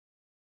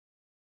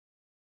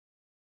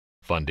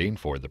Funding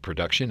for the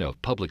production of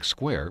Public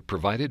Square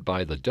provided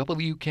by the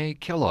W.K.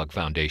 Kellogg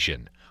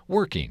Foundation,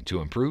 working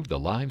to improve the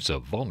lives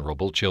of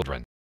vulnerable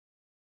children.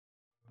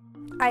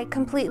 I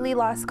completely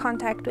lost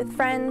contact with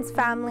friends,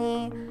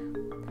 family.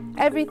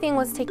 Everything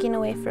was taken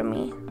away from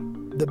me.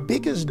 The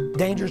biggest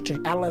dangers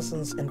to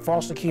adolescents in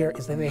foster care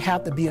is that they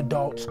have to be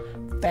adults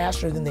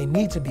faster than they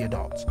need to be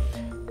adults.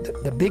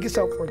 The biggest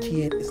help for a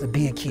kid is to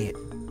be a kid.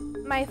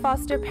 My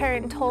foster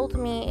parent told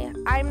me,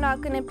 I'm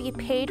not going to be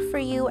paid for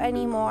you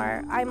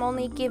anymore. I'm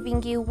only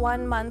giving you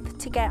 1 month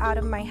to get out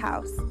of my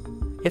house.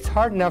 It's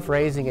hard enough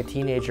raising a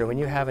teenager when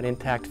you have an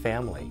intact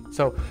family.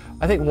 So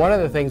I think one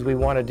of the things we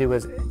want to do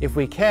is, if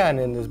we can,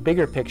 in this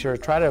bigger picture,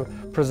 try to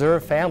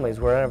preserve families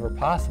wherever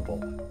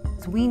possible.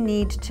 We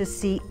need to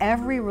see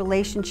every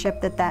relationship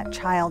that that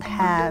child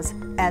has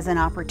as an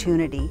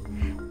opportunity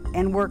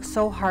and work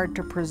so hard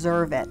to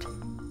preserve it.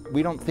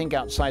 We don't think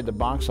outside the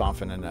box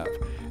often enough.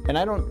 And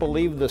I don't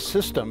believe the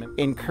system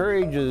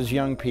encourages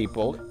young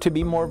people to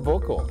be more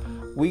vocal.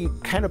 We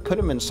kind of put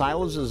them in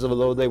silos as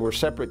though they were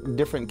separate,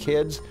 different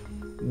kids.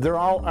 They're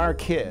all our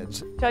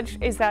kids. Judge,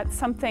 is that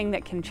something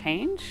that can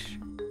change?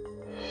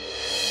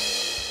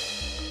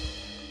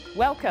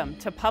 Welcome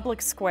to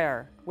Public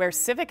Square, where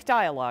civic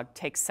dialogue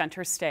takes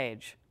center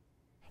stage.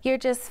 You're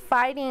just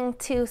fighting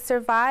to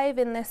survive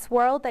in this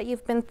world that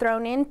you've been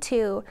thrown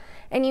into,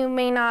 and you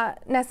may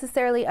not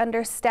necessarily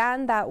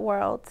understand that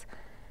world.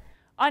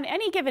 On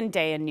any given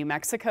day in New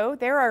Mexico,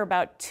 there are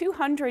about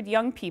 200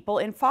 young people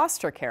in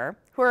foster care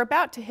who are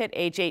about to hit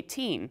age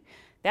 18.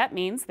 That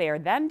means they are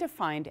then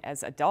defined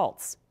as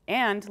adults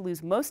and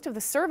lose most of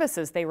the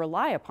services they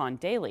rely upon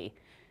daily.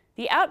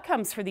 The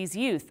outcomes for these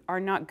youth are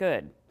not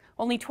good.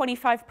 Only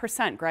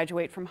 25%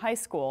 graduate from high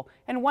school,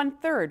 and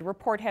 1/3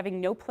 report having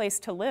no place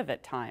to live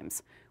at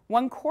times.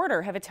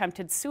 1/4 have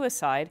attempted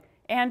suicide,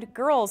 and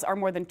girls are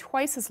more than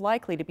twice as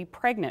likely to be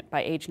pregnant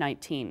by age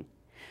 19.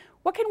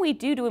 What can we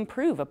do to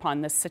improve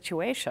upon this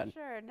situation?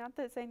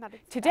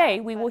 Today,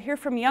 we will hear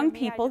from young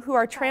people who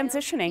are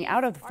transitioning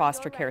out of the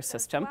foster care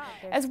system,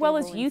 as well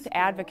as youth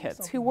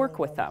advocates who work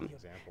with them.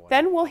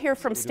 Then we'll hear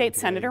from State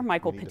Senator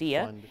Michael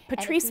Padilla,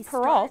 Patrice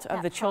Peralt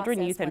of the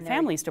Children, Youth and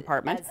Families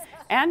Department,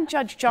 and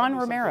Judge John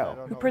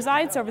Romero, who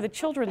presides over the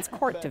Children's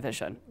Court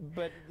Division.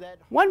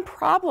 One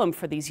problem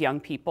for these young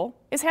people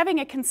is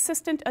having a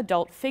consistent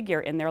adult figure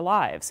in their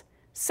lives.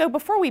 So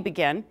before we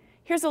begin,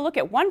 here's a look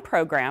at one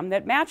program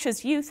that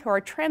matches youth who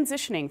are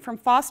transitioning from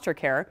foster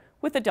care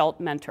with adult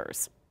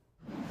mentors.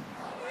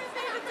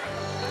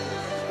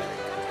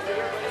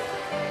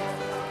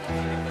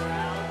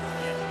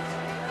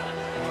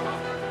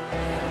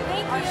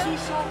 Our sea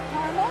salt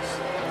caramels.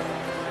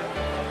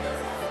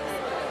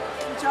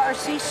 These are our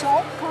sea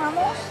salt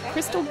caramels.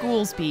 Crystal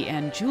Goolsby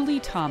and Julie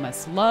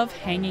Thomas love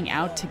hanging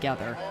out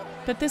together.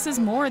 But this is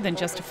more than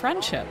just a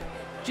friendship.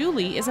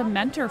 Julie is a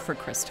mentor for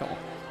Crystal,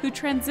 who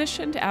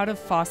transitioned out of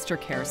foster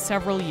care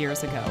several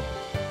years ago.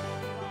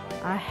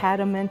 I had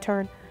a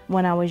mentor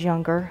when I was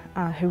younger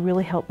who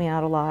really helped me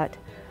out a lot.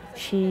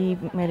 She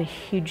made a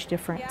huge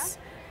difference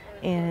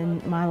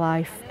in my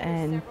life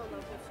and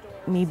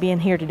me being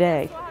here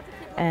today.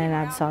 And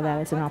I saw that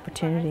as an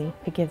opportunity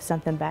to give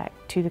something back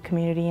to the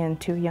community and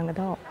to a young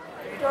adult.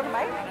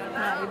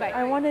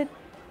 I wanted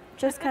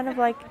just kind of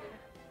like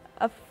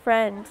a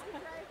friend,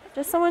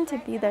 just someone to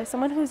be there,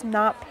 someone who's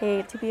not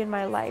paid to be in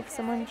my life,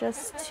 someone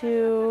just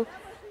to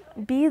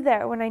be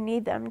there when I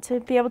need them, to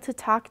be able to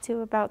talk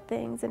to about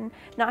things and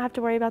not have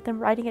to worry about them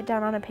writing it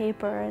down on a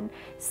paper and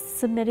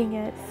submitting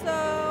it.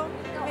 So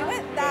we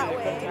went that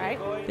way, right?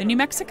 The New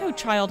Mexico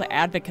Child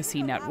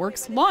Advocacy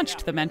Networks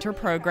launched the Mentor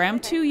program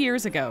 2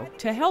 years ago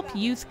to help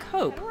youth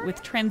cope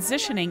with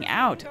transitioning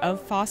out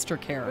of foster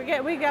care.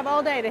 We have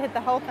all day to hit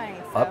the whole thing.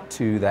 So. Up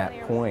to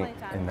that point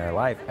in their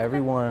life,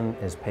 everyone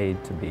is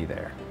paid to be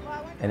there.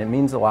 And it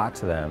means a lot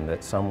to them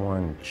that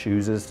someone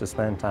chooses to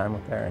spend time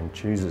with them and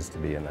chooses to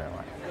be in their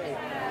life.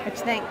 What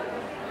you think?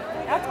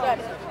 That's good.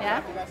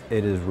 Yeah?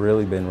 It has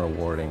really been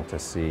rewarding to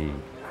see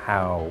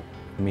how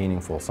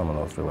meaningful some of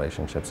those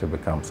relationships have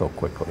become so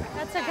quickly.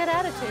 That's a good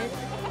attitude.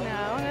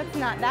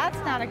 No, that's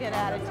not a good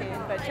attitude,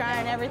 but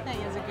trying everything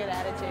is a good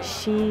attitude.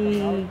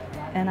 She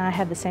and I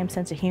have the same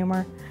sense of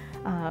humor.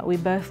 We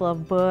both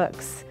love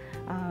books.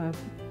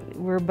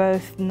 We're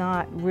both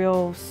not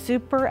real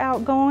super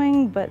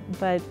outgoing, but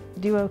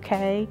do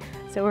okay.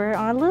 So we're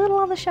a little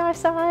on the shy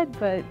side,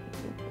 but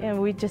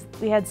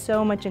we had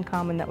so much in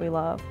common that we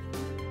love.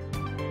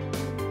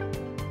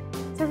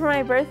 So for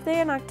my birthday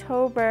in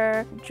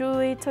October,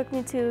 Julie took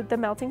me to the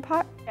melting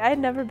pot. I had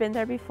never been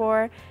there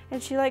before,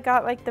 and she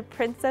got the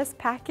princess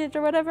package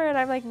or whatever, and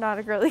I'm not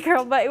a girly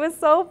girl, but it was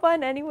so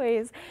fun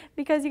anyways,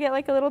 because you get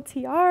a little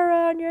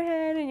tiara on your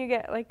head and you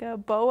get a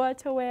boa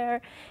to wear,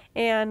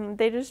 and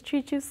they just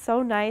treat you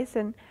so nice,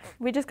 and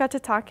we just got to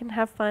talk and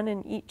have fun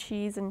and eat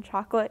cheese and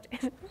chocolate.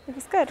 It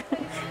was good.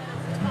 Thank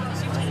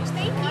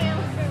you.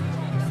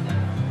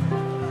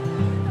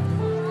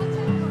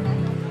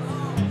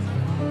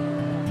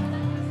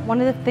 One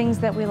of the things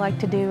that we like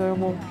to do, or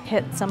we'll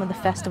hit some of the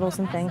festivals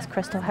and things,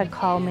 Crystal had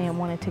called me and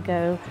wanted to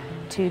go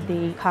to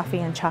the Coffee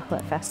and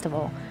Chocolate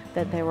Festival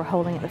that they were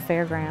holding at the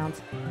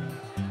fairgrounds.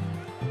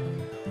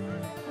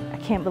 I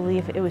can't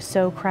believe it was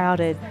so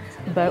crowded,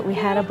 but we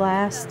had a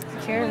blast.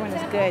 Cherry one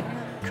is good.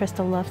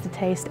 Crystal loves to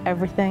taste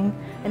everything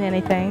and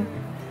anything.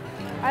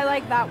 I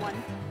like that one.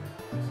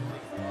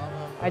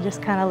 I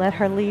just kind of let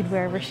her lead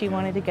wherever she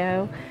wanted to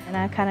go, and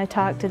I kind of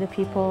talked to the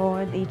people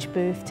at each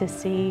booth to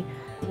see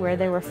where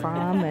they were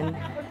from, and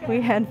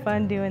we had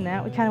fun doing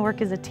that. We kind of work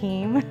as a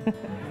team.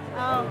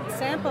 Oh,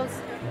 samples.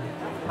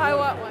 I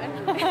want one.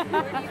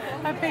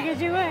 I figured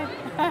you would.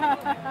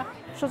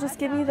 She'll just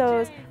give me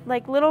those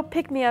like little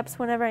pick-me-ups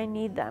whenever I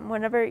need them,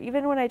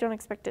 even when I don't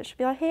expect it. She'll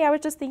be like, hey, I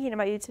was just thinking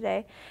about you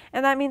today.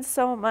 And that means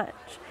so much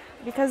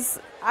because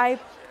I'm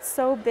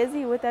so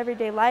busy with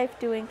everyday life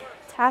doing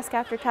task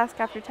after task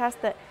after task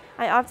that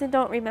I often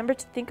don't remember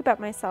to think about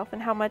myself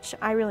and how much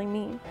I really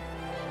mean.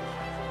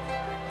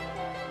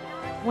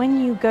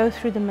 When you go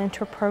through the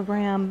mentor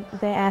program,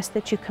 they ask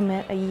that you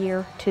commit a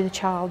year to the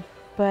child,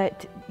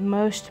 but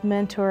most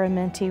mentor and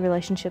mentee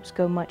relationships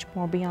go much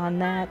more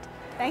beyond that.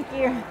 Thank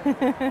you.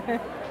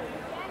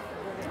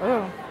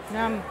 Oh,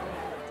 yum.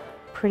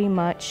 Pretty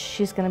much,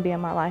 she's going to be in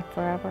my life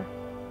forever.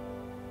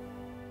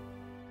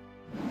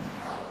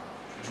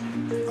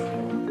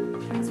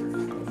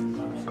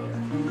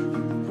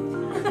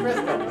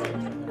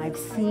 I've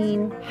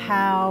seen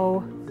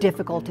how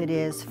difficult it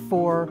is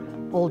for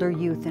older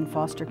youth in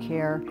foster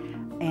care,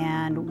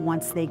 and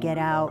once they get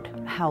out,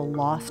 how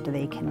lost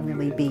they can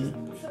really be.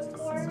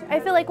 I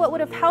feel like what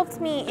would have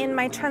helped me in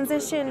my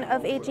transition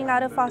of aging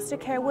out of foster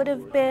care would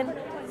have been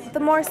the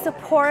more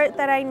support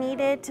that I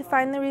needed to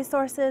find the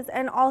resources,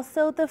 and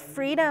also the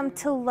freedom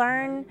to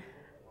learn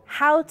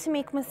how to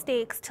make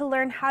mistakes, to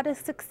learn how to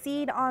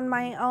succeed on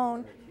my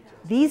own.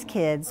 These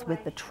kids,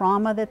 with the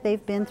trauma that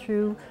they've been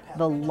through,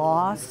 the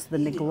loss, the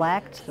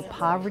neglect, the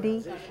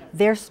poverty,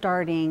 they're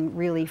starting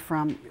really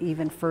from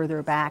even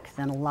further back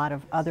than a lot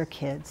of other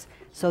kids.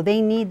 So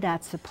they need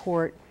that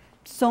support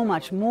so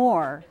much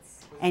more,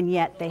 and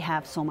yet they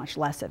have so much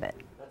less of it.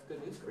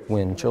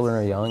 When children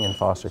are young in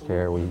foster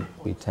care,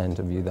 we tend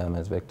to view them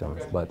as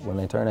victims, but when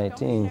they turn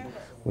 18,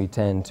 we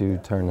tend to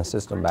turn the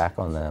system back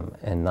on them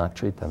and not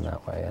treat them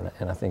that way.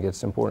 And I think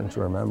it's important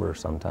to remember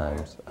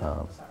sometimes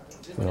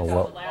you know,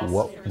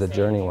 what the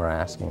journey we're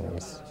asking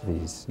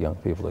these young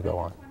people to go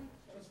on.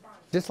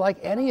 Just like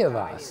any of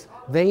us,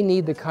 they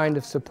need the kind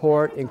of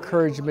support,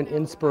 encouragement,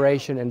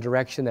 inspiration, and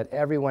direction that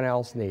everyone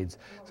else needs.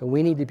 So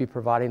we need to be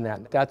providing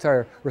that. That's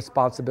our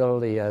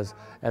responsibility as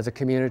a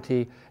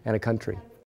community and a country.